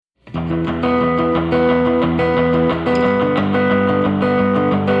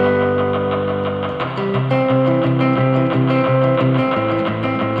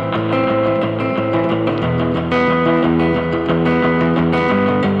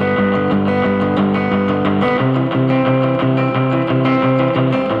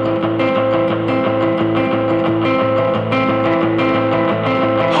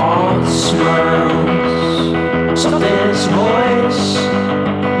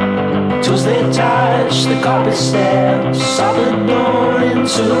touch the carpet steps, saw the door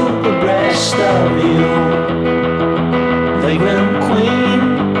into the breast of you. Vagrant queen,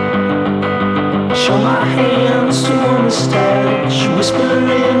 show my hands to warm the touch,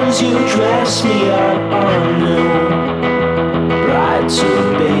 whispering as you dress me up anew. Bride to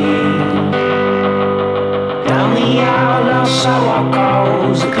be. Down the aisle, our sidewalk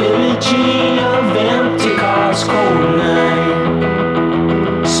calls, a clear of empty cars, cold night.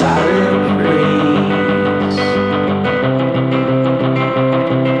 Silent